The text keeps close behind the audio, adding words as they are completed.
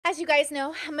As you guys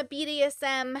know, I'm a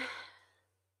BDSM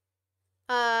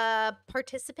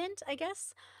participant, I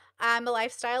guess. I'm a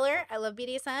lifestyler. I love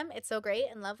BDSM. It's so great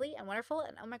and lovely and wonderful.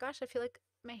 And oh my gosh, I feel like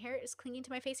my hair is clinging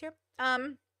to my face here.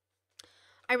 I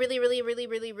really, really, really,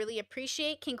 really, really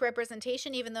appreciate kink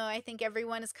representation, even though I think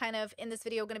everyone is kind of in this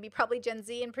video going to be probably Gen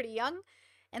Z and pretty young.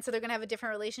 And so they're going to have a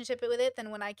different relationship with it than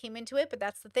when I came into it. But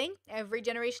that's the thing. Every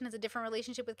generation has a different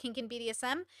relationship with kink and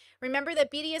BDSM. Remember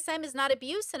that BDSM is not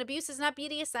abuse and abuse is not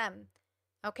BDSM.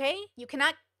 Okay? You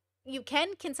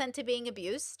can consent to being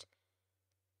abused.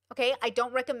 Okay? I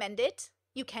don't recommend it.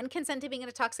 You can consent to being in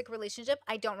a toxic relationship.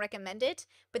 I don't recommend it.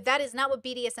 But that is not what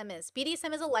BDSM is.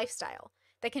 BDSM is a lifestyle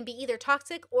that can be either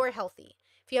toxic or healthy.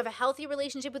 If you have a healthy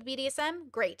relationship with BDSM,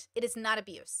 great. It is not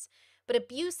abuse. But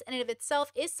abuse in and of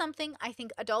itself is something I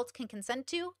think adults can consent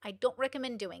to. I don't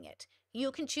recommend doing it.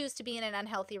 You can choose to be in an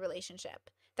unhealthy relationship.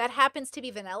 That happens to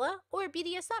be vanilla or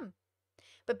BDSM.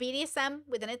 But BDSM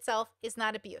within itself is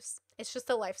not abuse. It's just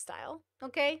a lifestyle,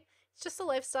 okay? It's just a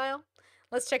lifestyle.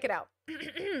 Let's check it out.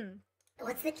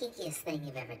 What's the kinkiest thing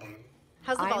you've ever done?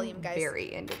 How's the volume, guys? I'm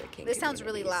very into the kink. This sounds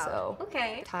really loud. So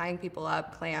Okay. tying people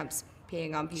up, clamps,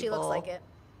 peeing on people. She looks like it.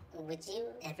 Would you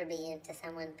ever be into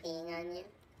someone peeing on you?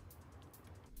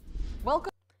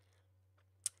 Welcome.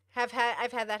 I've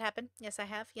had that happen. Yes, I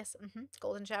have. Yes.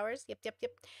 Golden showers. Yep.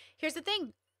 Here's the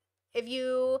thing. If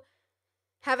you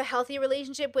have a healthy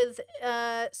relationship with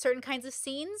certain kinds of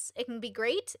scenes, it can be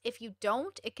great. If you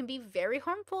don't, it can be very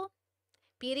harmful.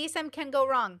 BDSM can go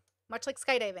wrong, much like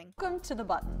skydiving. Welcome to The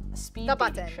Button, a speed The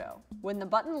dating Button. show. When the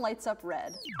button lights up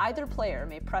red, either player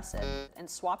may press it and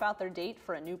swap out their date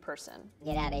for a new person.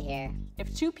 Get out of here.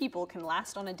 If two people can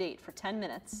last on a date for 10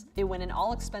 minutes, they win an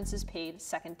all expenses paid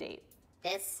second date.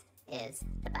 This is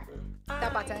the button. The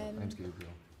Button. Name's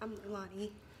Gabriel. I'm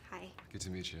Lonnie. Hi. Good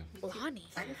to meet you. Lonnie.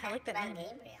 Fun I like fact that about name.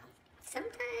 Gabriel.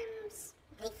 Sometimes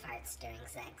he farts during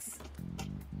sex.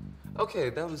 Okay,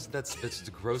 that's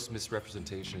a gross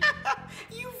misrepresentation.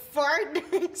 You fart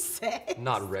during sex?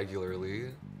 Not regularly.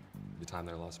 The time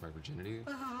that I lost my virginity,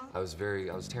 I was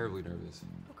terribly nervous,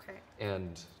 Okay.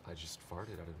 and I just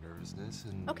farted out of nervousness,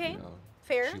 and Okay, you know,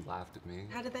 fair. she laughed at me.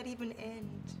 How did that even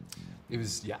end? It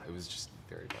was just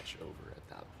very much over at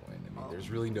that point. I mean, there's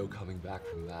really no coming back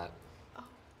from that.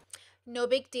 No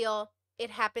big deal. It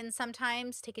happens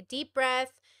sometimes. Take a deep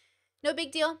breath. No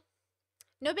big deal.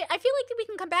 I feel like we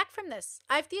can come back from this.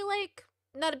 I feel like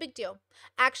not a big deal.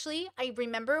 Actually, I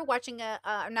remember watching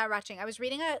I was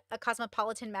reading a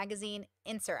Cosmopolitan magazine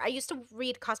insert. I used to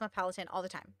read Cosmopolitan all the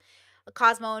time.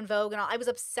 Cosmo and Vogue and all. I was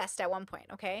obsessed at one point,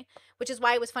 okay? Which is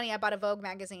why it was funny I bought a Vogue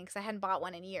magazine because I hadn't bought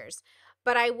one in years.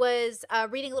 But I was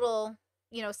reading a little,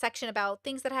 section about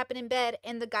things that happen in bed,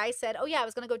 and the guy said, oh yeah, I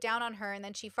was going to go down on her, and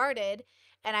then she farted,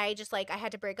 and I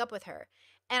had to break up with her.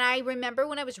 And I remember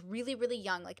when I was really, really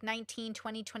young, like 19,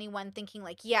 20, 21, thinking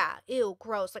like, yeah, ew,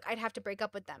 gross. Like, I'd have to break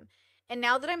up with them. And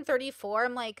now that I'm 34,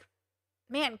 I'm like,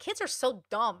 man, kids are so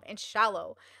dumb and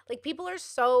shallow. Like, people are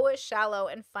so shallow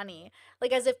and funny.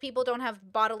 Like, as if people don't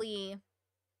have bodily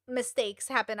mistakes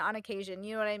happen on occasion.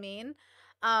 You know what I mean?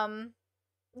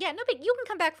 Yeah, no big, you can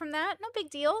come back from that. No big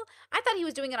deal. I thought he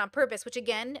was doing it on purpose, which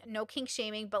again, no kink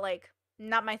shaming, but like,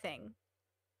 not my thing.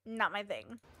 Not my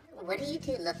thing. What are you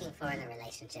two looking for in a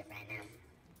relationship right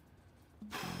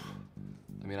now?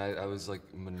 I mean, I was like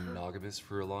monogamous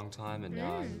for a long time, and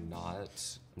now I'm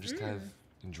not. I'm just kind of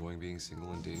enjoying being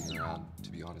single and dating around,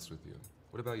 to be honest with you.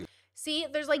 What about you? See,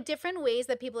 there's like different ways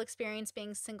that people experience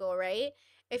being single, right?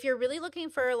 If you're really looking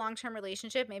for a long-term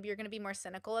relationship, maybe you're going to be more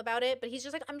cynical about it. But he's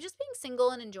just like, I'm just being single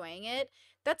and enjoying it.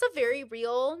 That's a very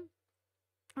real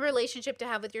relationship to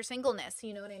have with your singleness.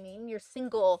 You know what I mean? Your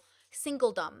singledom.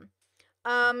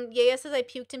 Yaya says I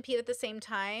puked and peed at the same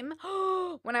time.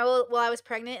 While I was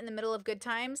pregnant in the middle of good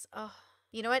times. Oh,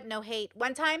 you know what? No hate.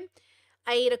 One time,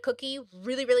 I ate a cookie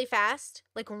really, really fast.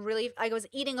 I was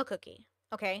eating a cookie.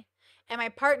 Okay. And my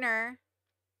partner,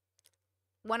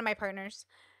 one of my partners,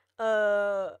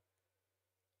 grabbed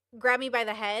me by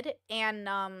the head and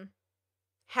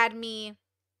had me,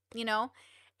 and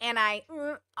I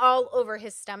all over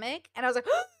his stomach, and I was like,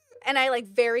 and I like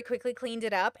very quickly cleaned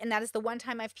it up, and that is the one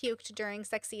time I've puked during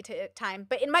sexy time.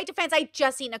 But in my defense, I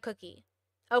just eaten a cookie.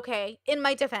 Okay, in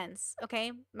my defense.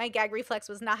 Okay, my gag reflex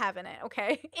was not having it.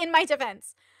 Okay, in my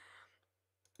defense.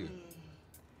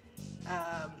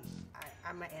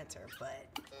 I'm my answer, but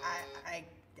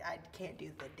I can't do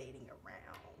the dating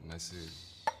around. I see.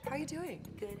 How are you doing?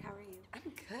 Good. How are you?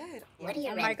 I'm good. What are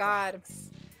your Oh red my God.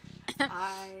 flags?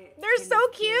 They're so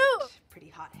cute. Pretty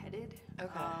hot-headed.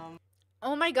 Okay.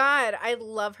 Oh my God, I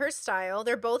love her style.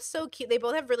 They're both so cute. They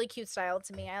both have really cute style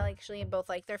to me. I actually both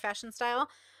like their fashion style.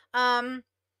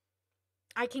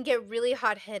 I can get really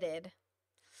hot-headed.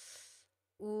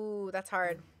 Ooh, that's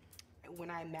hard. When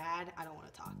I'm mad, I don't want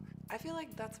to talk. I feel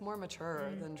like that's more mature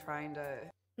than trying to.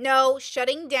 No,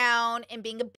 shutting down and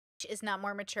being a bitch is not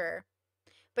more mature.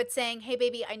 But saying, hey,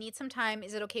 baby, I need some time.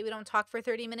 Is it okay we don't talk for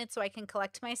 30 minutes so I can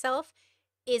collect myself?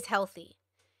 Is healthy.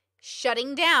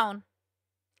 Shutting down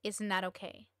is not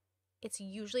okay. It's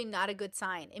usually not a good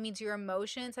sign. It means your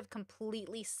emotions have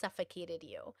completely suffocated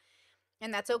you.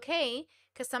 And that's okay,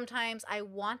 because sometimes I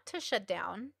want to shut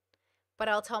down, but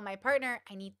I'll tell my partner,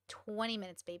 I need 20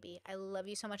 minutes, baby. I love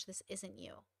you so much. This isn't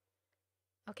you.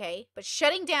 Okay? But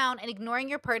shutting down and ignoring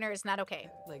your partner is not okay.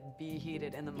 Like, be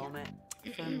heated in the moment.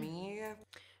 For me,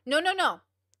 No, no, no.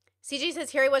 CJ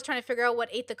says here I was trying to figure out what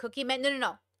ate the cookie meant. No, no,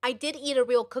 no. I did eat a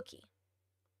real cookie.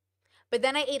 But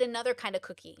then I ate another kind of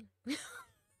cookie.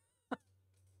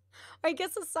 I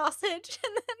guess a sausage,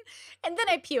 and then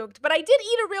I puked. But I did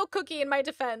eat a real cookie in my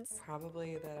defense.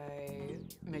 probably that I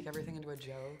make everything into a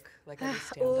joke. Like, I do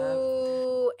stand up.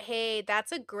 Ooh, hey,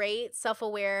 that's a great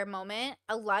self-aware moment.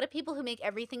 A lot of people who make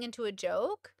everything into a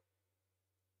joke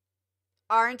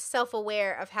aren't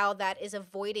self-aware of how that is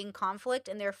avoiding conflict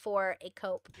and therefore a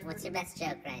cope. What's your best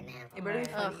joke right now? It would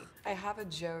be funny. I have a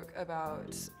joke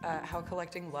about how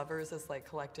collecting lovers is like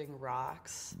collecting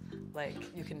rocks. Like,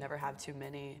 you can never have too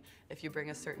many. If you bring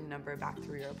a certain number back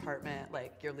through your apartment,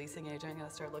 like, your leasing agent gonna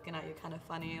start looking at you kind of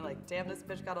funny. Like, damn, this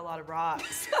bitch got a lot of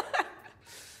rocks.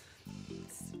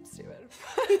 Stupid.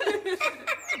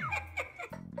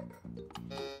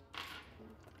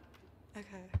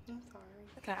 Okay. I'm sorry.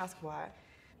 Can I ask why?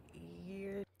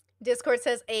 You're Discord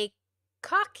says a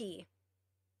cocky,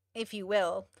 if you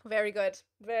will. Very good.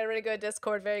 Very good,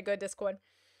 Discord. Very good, Discord.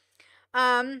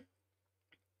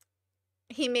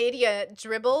 He made you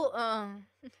dribble.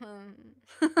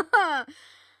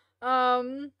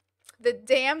 That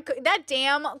damn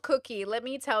cookie, let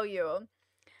me tell you.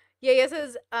 Yeah,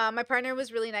 says, my partner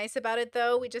was really nice about it,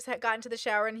 though. We just had gotten to the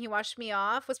shower and he washed me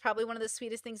off. Was probably one of the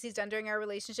sweetest things he's done during our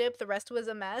relationship. The rest was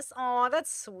a mess. Aw,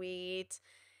 that's sweet.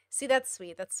 See, that's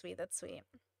sweet. That's sweet. That's sweet.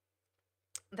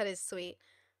 That is sweet.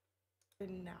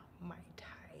 not my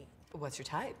type. What's your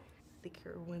type?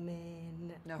 Thicker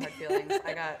women. No hard feelings.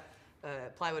 I got a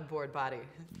plywood board body.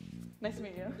 Nice to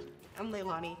meet you. I'm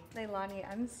Leilani. Leilani,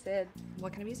 I'm Sid.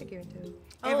 What kind of music are you into?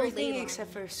 Everything Leilani.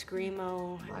 except for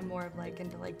screamo. I'm more of like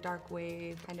into like dark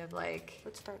wave, kind of like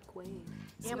What's dark wave?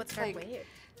 Yeah, what's it's dark like wave?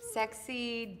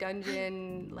 sexy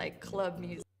dungeon like club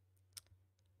music.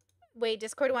 Wait,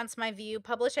 Discord wants my view.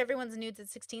 Publish everyone's nudes at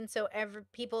 16 so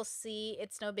people see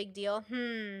it's no big deal.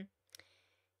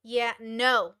 Yeah,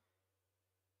 no.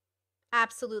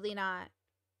 Absolutely not.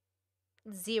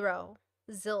 Zero.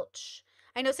 Zilch.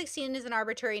 I know 16 is an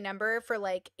arbitrary number for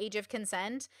like age of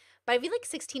consent, but I feel like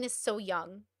 16 is so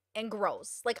young and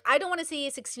gross. Like, I don't want to see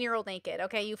a 16-year-old naked,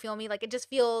 okay? You feel me? Like, it just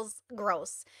feels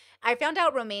gross. I found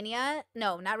out Romania.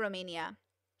 No, not Romania.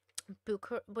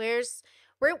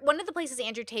 Where one of the places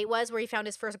Andrew Tate was, where he found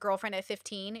his first girlfriend at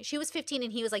 15. She was 15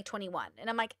 and he was like 21. And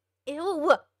I'm like,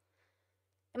 ew.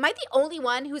 Am I the only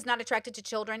one who's not attracted to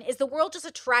children? Is the world just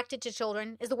attracted to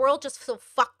children? Is the world just so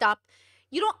fucked up?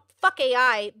 You don't fuck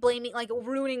AI blaming, like,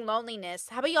 ruining loneliness.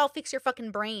 How about y'all fix your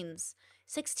fucking brains?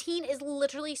 16 is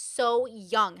literally so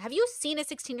young. Have you seen a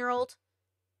 16-year-old?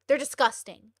 They're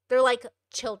disgusting. They're like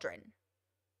children.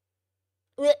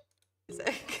 Ugh.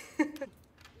 Music. Okay.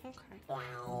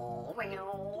 Wow.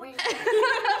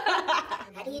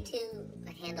 How do you two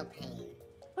handle pain?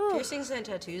 Piercings and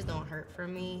tattoos don't hurt for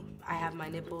me. I have my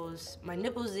nipples. My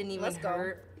nipples didn't even Let's go.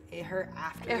 hurt. It hurt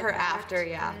after. It the hurt fact. after,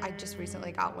 yeah. I just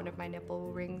recently got one of my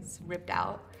nipple rings ripped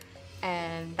out,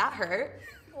 and that hurt.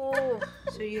 Oh.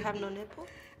 So you have no nipple?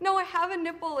 No, I have a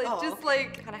nipple. It Oh, just okay.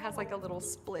 like kind of has like a little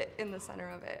split in the center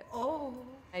of it. Oh.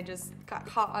 I just got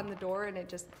caught on the door and it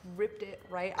just ripped it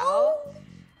right out.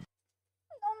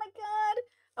 Oh my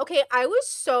god. Okay, I was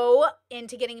so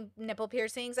into getting nipple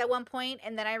piercings at one point,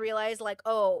 and then I realized, like,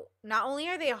 oh, not only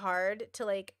are they hard to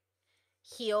like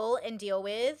heal and deal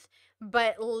with,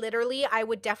 but literally I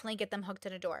would definitely get them hooked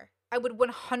in a door. I would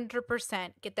 100%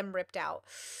 get them ripped out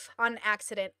on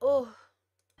accident. Oh.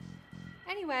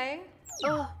 Anyway,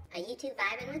 Oh. Are you two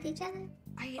vibing with each other?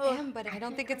 I Oh. am, but I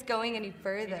don't think it's going any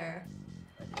further.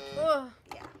 Oh.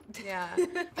 Yeah.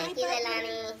 Thank you,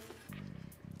 Leilani.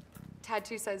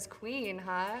 Tattoo says queen,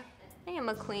 huh? I am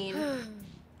a queen.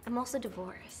 I'm also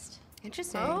divorced.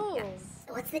 Interesting. Oh. Yes.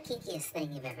 What's the kinkiest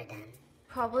thing you've ever done?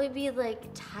 Probably be like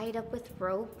tied up with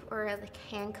rope or like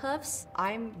handcuffs.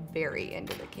 I'm very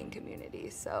into the kink community,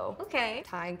 so Okay.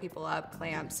 tying people up,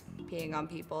 clamps, peeing on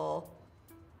people.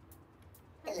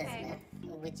 Elizabeth,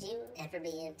 would you ever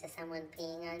be into someone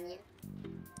peeing on you?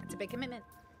 It's a big commitment.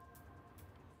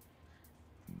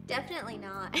 Definitely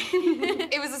not.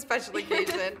 It was a special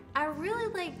occasion. I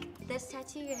really like this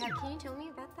tattoo you have. Can you tell me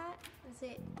about that? Is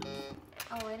it?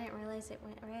 Oh, I didn't realize it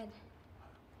went red.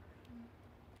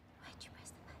 Why'd you press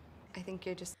the button? I think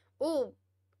you're just Ooh.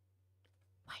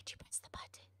 Why'd you press the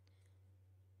button?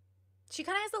 She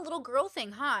kind of has a little girl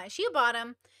thing, huh? Is she a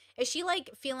bottom? Is she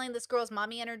like feeling this girl's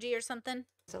mommy energy or something?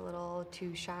 a little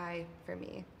too shy for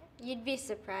me. You'd be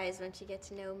surprised once you get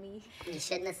to know me. You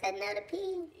shouldn't have said no to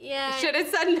pee. Yeah. Should have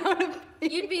said no to me.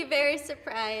 You'd be very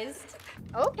surprised.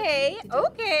 Okay,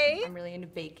 okay. I'm really into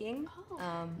baking,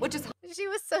 which is She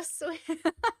was so sweet.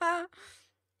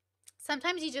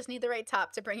 Sometimes you just need the right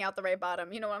top to bring out the right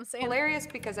bottom. You know what I'm saying? hilarious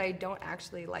because I don't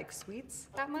actually like sweets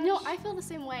that much. No, I feel the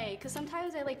same way, because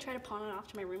sometimes I like try to pawn it off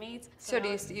to my roommates. So do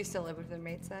you still live with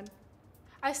roommates then?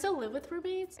 I still live with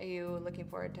roommates. Are you looking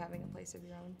forward to having a place of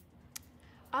your own?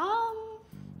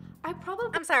 I probably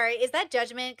I'm sorry, is that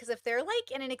judgment? Because if they're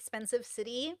like in an expensive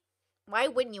city, why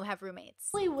wouldn't you have roommates?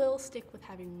 will stick with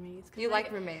having roommates. 'Cause You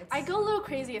like roommates? I go a little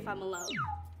crazy if I'm alone.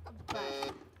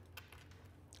 But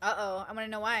Uh-oh, I want to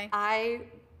know why. I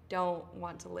don't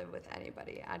want to live with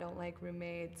anybody. I don't like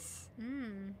roommates.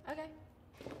 okay.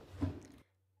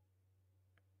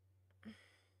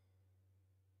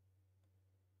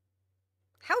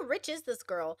 How rich is this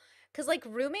girl? Because, like,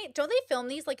 roommate, don't they film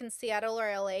these, like, in Seattle or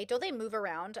LA? Don't they move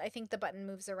around? I think the button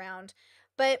moves around.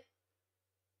 But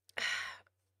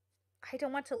I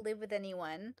don't want to live with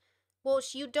anyone. Well,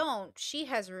 you don't. She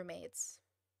has roommates.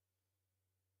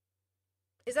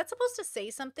 Is that supposed to say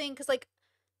something? Because, like,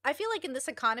 I feel like in this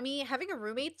economy, having a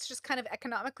roommate's just kind of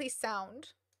economically sound.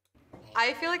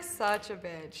 I feel like such a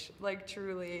bitch, like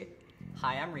truly.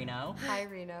 Hi, I'm Reno. Hi,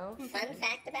 Reno. Fun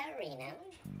fact about Reno,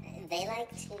 they like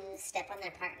to step on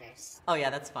their partners. Oh yeah,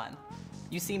 that's fun.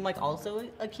 You seem like also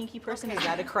a kinky person. Is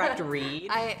that a correct read?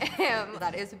 I am.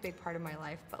 That is a big part of my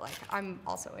life, but like I'm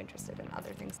also interested in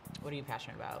other things. What are you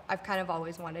passionate about? I've kind of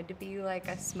always wanted to be like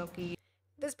a smoky.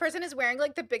 This person is wearing,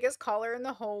 like, the biggest collar in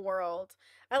the whole world.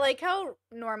 I like how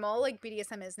normal, like,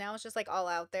 BDSM is now. It's just, like, all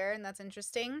out there, and that's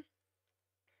interesting.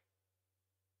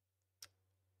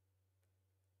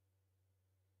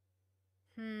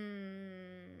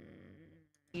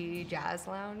 Jazz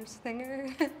lounge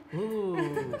singer.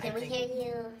 Ooh. Can we hear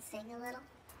you sing a little?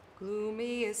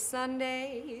 Gloomy is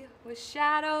Sunday, with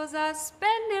shadows I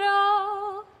spend it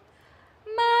all.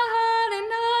 My heart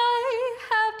and I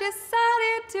have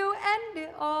decided to end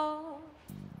it all.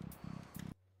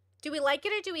 Do we like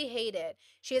it or do we hate it?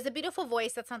 She has a beautiful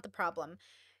voice. That's not the problem.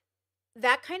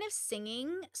 That kind of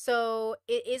singing, so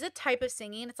it is a type of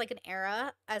singing. It's like an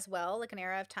era as well, like an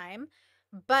era of time.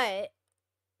 But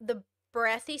the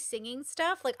breathy singing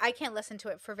stuff, like I can't listen to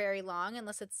it for very long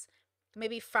unless it's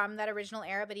maybe from that original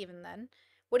era, but even then.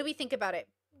 What do we think about it?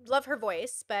 Love her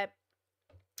voice, but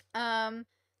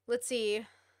let's see.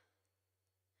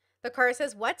 The car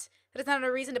says, what? That is not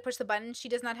a reason to push the button. She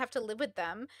does not have to live with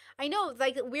them. I know,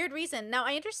 like, weird reason. Now,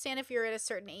 I understand if you're at a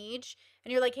certain age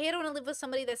and you're like, hey, I don't want to live with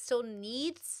somebody that still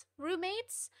needs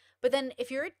roommates. But then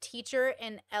if you're a teacher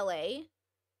in LA,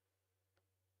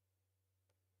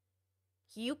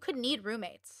 you could need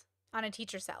roommates on a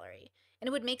teacher salary. And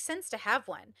it would make sense to have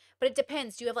one. But it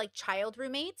depends. Do you have, like, child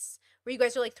roommates where you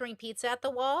guys are, like, throwing pizza at the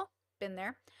wall? Been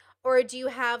there. Or do you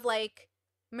have, like,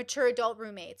 mature adult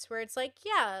roommates where it's like,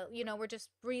 yeah, you know, we're just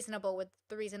reasonable with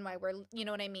the reason why we're, you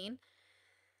know what I mean?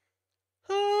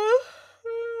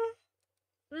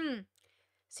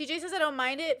 CJ says I don't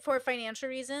mind it for financial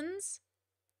reasons,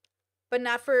 but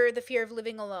not for the fear of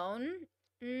living alone.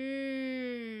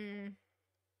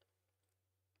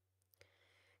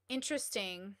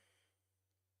 Interesting.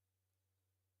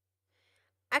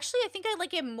 Actually, I think I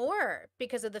like it more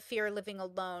because of the fear of living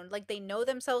alone. Like, they know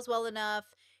themselves well enough.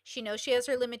 She knows she has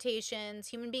her limitations.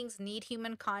 Human beings need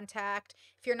human contact.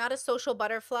 If you're not a social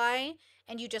butterfly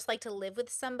and you just like to live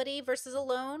with somebody versus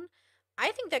alone,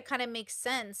 I think that kind of makes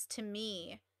sense to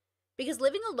me. Because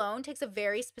living alone takes a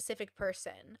very specific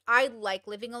person. I like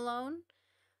living alone.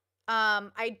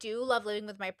 I do love living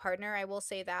with my partner, I will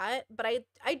say that. But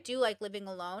I do like living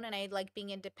alone, and I like being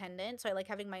independent. So I like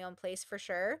having my own place for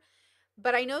sure.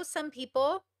 But I know some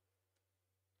people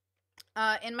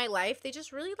in my life, they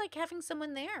just really like having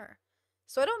someone there.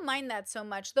 So I don't mind that so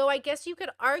much. Though I guess you could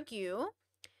argue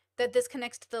that this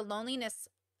connects to the loneliness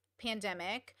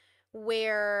pandemic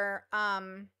where,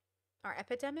 or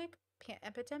epidemic?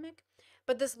 Epidemic?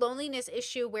 But this loneliness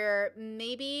issue where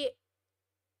maybe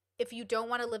if you don't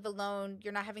want to live alone,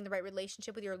 you're not having the right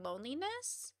relationship with your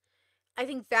loneliness. I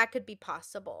think that could be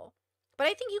possible. But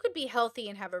I think you could be healthy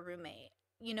and have a roommate.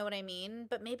 You know what I mean?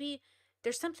 But maybe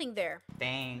there's something there.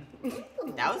 Dang.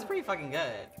 That was pretty fucking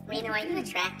good. Reno, are you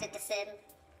attracted to Sid?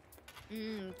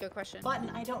 Good question. Button,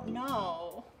 I don't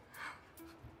know.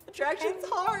 Attraction's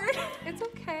hard. It's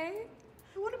okay.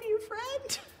 I want to be your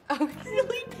friend. Okay.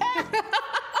 Really bad.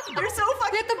 You're so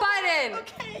fucking Hit the button.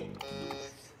 Okay.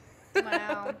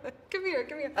 Wow. Come here,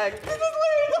 come here. This is literally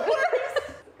the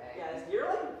worst. Guys, you're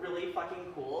like really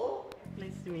fucking cool.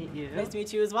 Nice to meet you. Nice to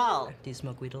meet you as well. Do you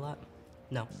smoke weed a lot?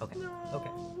 No. Okay. No. Okay.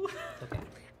 Okay.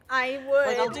 I would.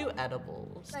 Like I'll do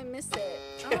edibles. I miss it.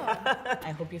 Oh.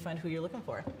 I hope you find who you're looking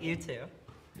for. You too.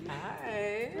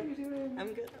 Hi. How are you doing?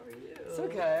 I'm good. How are you? So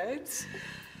good.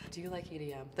 Do you like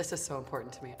EDM? This is so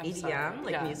important to me. I'm sorry. EDM,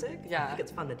 like Yeah. music? Yeah. I think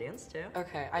it's fun to dance to.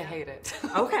 Okay, I hate it.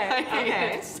 Okay, I hate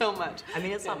okay. it so much. I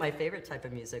mean, it's not my favorite type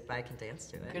of music, but I can dance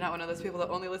to it. You're not one of those people that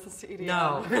only listens to EDM.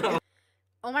 No.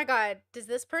 Oh my god, does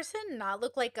this person not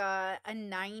look like a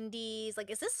 90s? Like,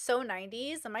 is this so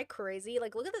 90s? Am I crazy?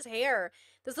 Like, look at this hair.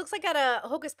 This looks like at a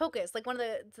Hocus Pocus, like one of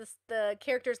the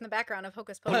characters in the background of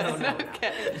Hocus Pocus.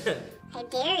 Okay. I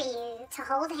dare you to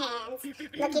hold hands,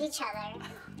 look at each other.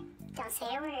 Don't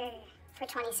say a word for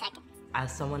 20 seconds.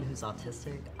 As someone who's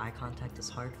autistic, eye contact is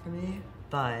hard for me,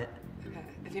 but Okay.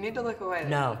 If you need to look away.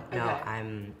 no, then-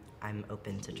 okay. I'm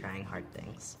open to trying hard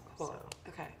things. Cool. So.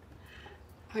 Okay.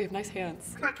 Oh, you have nice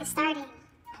hands. Clock is starting.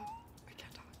 We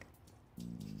can't talk.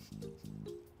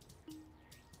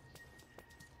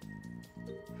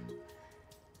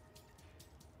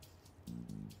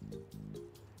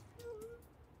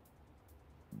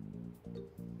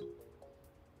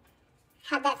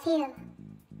 How'd that feel?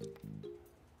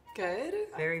 Good.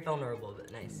 Very vulnerable,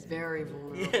 but nice. Very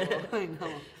vulnerable. I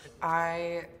know.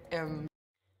 I am.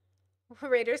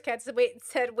 Raiders Cat said,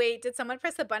 wait, did someone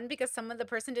press the button because the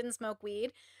person didn't smoke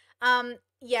weed?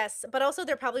 Yes, but also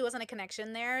there probably wasn't a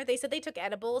connection there. They said they took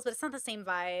edibles, but it's not the same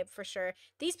vibe for sure.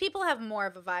 These people have more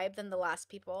of a vibe than the last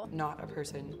people. Not a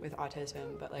person with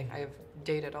autism, but like I've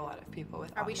dated a lot of people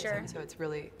with autism. Are we sure? So it's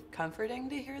really comforting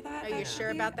to hear that. Are you sure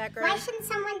actually. about that, girl? Why shouldn't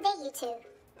someone date you two?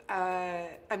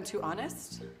 I'm too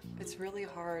honest. It's really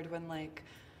hard when like.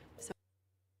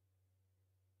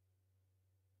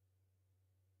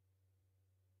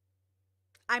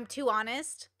 I'm too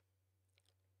honest.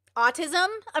 Autism?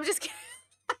 I'm just kidding.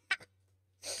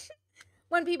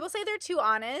 When people say they're too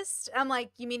honest, I'm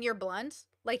like, you mean you're blunt?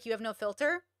 Like you have no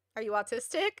filter? Are you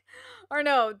autistic? Or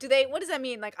no, what does that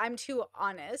mean? Like, I'm too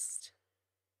honest.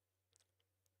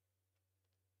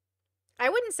 I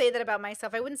wouldn't say that about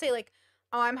myself. I wouldn't say like,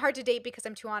 oh, I'm hard to date because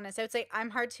I'm too honest. I would say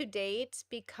I'm hard to date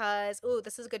because, ooh,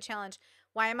 this is a good challenge.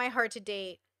 Why am I hard to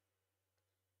date?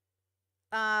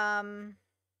 I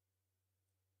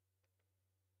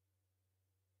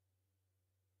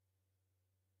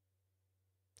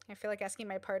feel like asking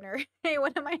my partner, hey,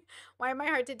 why am I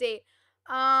hard to date?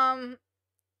 I'm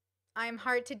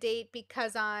hard to date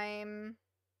because I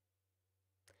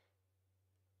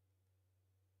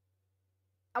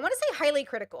want to say highly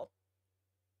critical.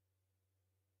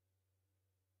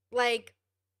 Like,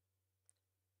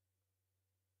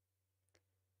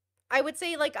 I would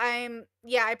say like I'm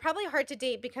probably hard to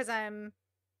date because I'm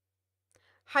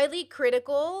highly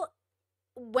critical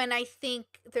when I think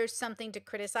there's something to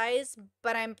criticize,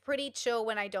 but I'm pretty chill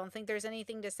when I don't think there's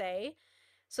anything to say.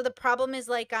 So the problem is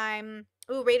like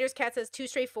Raiders Cat says too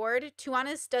straightforward. Too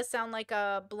honest does sound like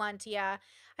a blunt, yeah.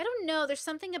 I don't know. There's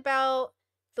something about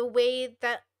the way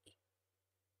that,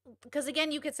 because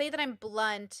again, you could say that I'm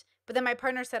blunt, but then my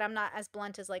partner said I'm not as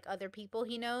blunt as like other people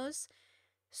he knows.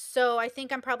 So I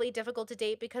think I'm probably difficult to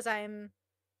date because I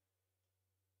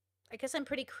guess I'm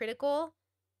pretty critical,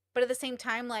 but at the same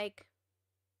time, like,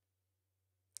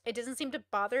 it doesn't seem to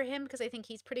bother him because I think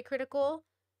he's pretty critical.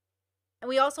 And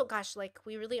we also, gosh, like,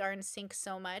 we really are in sync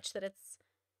so much that it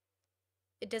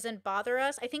doesn't bother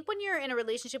us. I think when you're in a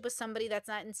relationship with somebody that's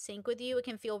not in sync with you, it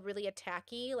can feel really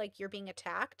attacky, like you're being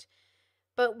attacked.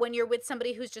 But when you're with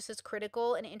somebody who's just as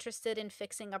critical and interested in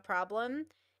fixing a problem,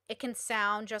 it can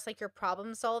sound just like you're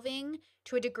problem solving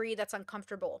to a degree that's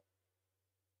uncomfortable.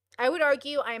 I would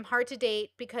argue I am hard to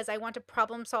date because I want to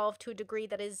problem solve to a degree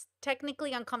that is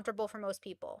technically uncomfortable for most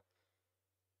people.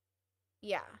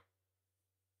 Yeah.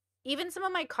 Even some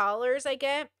of my callers I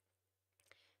get,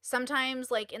 sometimes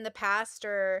like in the past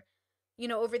or,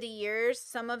 over the years,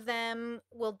 some of them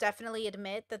will definitely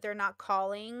admit that they're not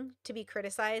calling to be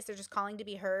criticized. They're just calling to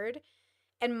be heard.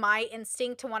 And my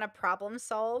instinct to want to problem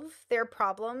solve their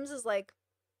problems is like,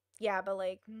 yeah, but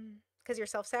like, because you're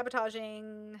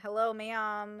self-sabotaging. Hello,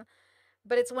 ma'am.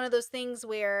 But it's one of those things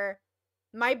where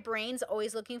my brain's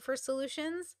always looking for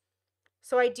solutions.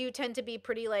 So I do tend to be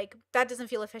pretty like, that doesn't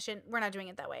feel efficient. We're not doing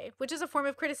it that way, which is a form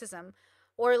of criticism.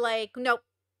 Or like, nope,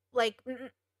 like,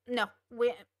 no.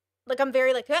 Like, I'm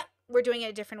very like, we're doing it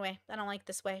a different way. I don't like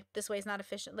this way. This way is not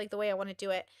efficient, like the way I want to do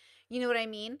it. You know what I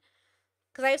mean?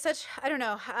 Because I have such, I don't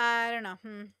know.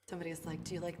 Somebody's like,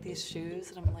 do you like these shoes?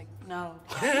 And I'm like, no.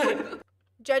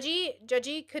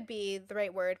 Judgy could be the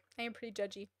right word. I am pretty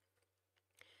judgy.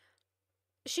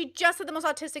 She just said the most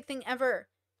autistic thing ever.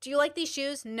 Do you like these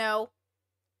shoes? No.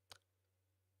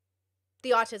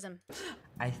 The autism.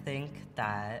 I think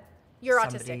that You're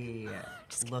somebody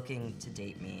looking to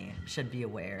date me should be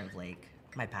aware of like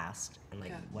my past and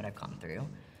like what I've gone through.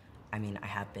 I mean, I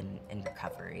have been in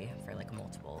recovery for like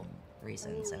multiple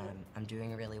reasons, and I'm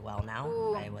doing really well now.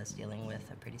 I was dealing with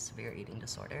a pretty severe eating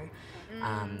disorder.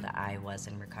 I was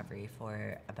in recovery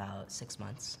for about 6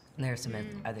 months. And there are some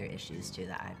other issues too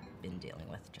that I've been dealing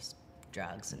with, just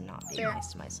drugs and not being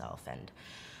nice to myself. And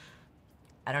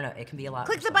I don't know, it can be a lot.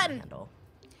 Click the button. To handle.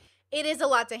 It is a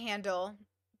lot to handle.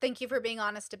 Thank you for being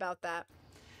honest about that.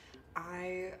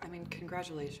 I mean,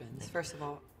 congratulations. First of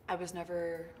all, I was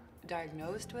never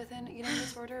diagnosed with an eating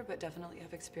disorder, but definitely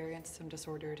have experienced some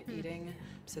disordered eating.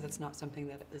 So that's not something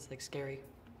that is like scary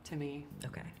to me.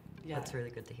 Okay. Yeah. That's really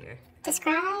good to hear.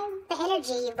 Describe the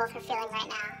energy you both are feeling right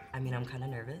now. I mean, I'm kind of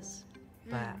nervous,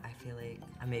 but I feel like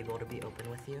I'm able to be open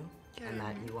with you and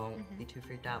that you won't be too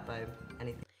freaked out by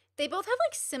anything. They both have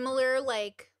like similar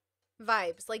like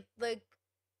vibes, like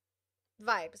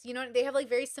vibes. You know, they have like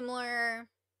very similar,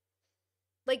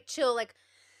 like chill, like,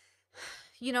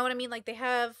 you know what I mean? Like they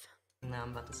have. Now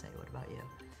I'm about to say, what about you?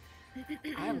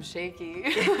 I'm shaky.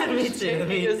 Me too.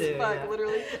 Me too. Fuck, yeah.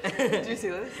 literally. Did you see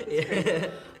this? Yeah.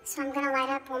 So I'm gonna light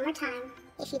up one more time.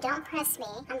 If you don't press me,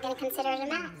 I'm gonna consider it a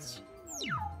match.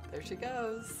 There she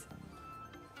goes.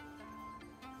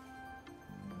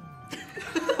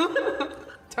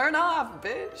 Turn off,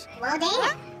 bitch. Well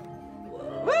done.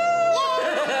 Woo!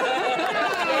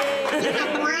 You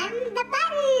have won the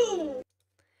button.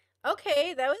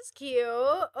 Okay, that was cute.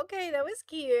 Okay, that was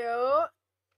cute.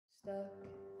 Stuck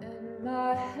in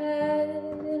my head,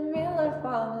 in real life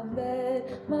while in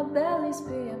bed, my belly's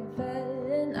being fed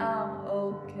and I'm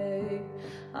okay.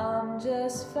 I'm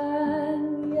just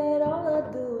fine, yet all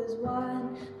I do is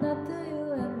whine. Not to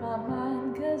you in my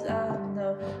mind, cause I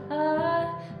know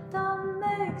I don't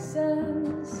make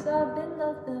sense. I've been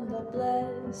nothing but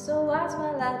blessed, so why's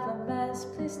my life a mess?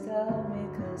 Please tell me,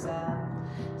 cause I'm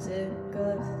sick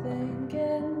of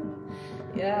thinking.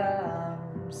 Yeah,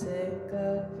 I'm sick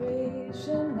of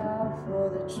reaching out for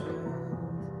the truth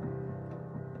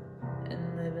and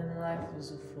living life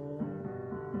as a fool.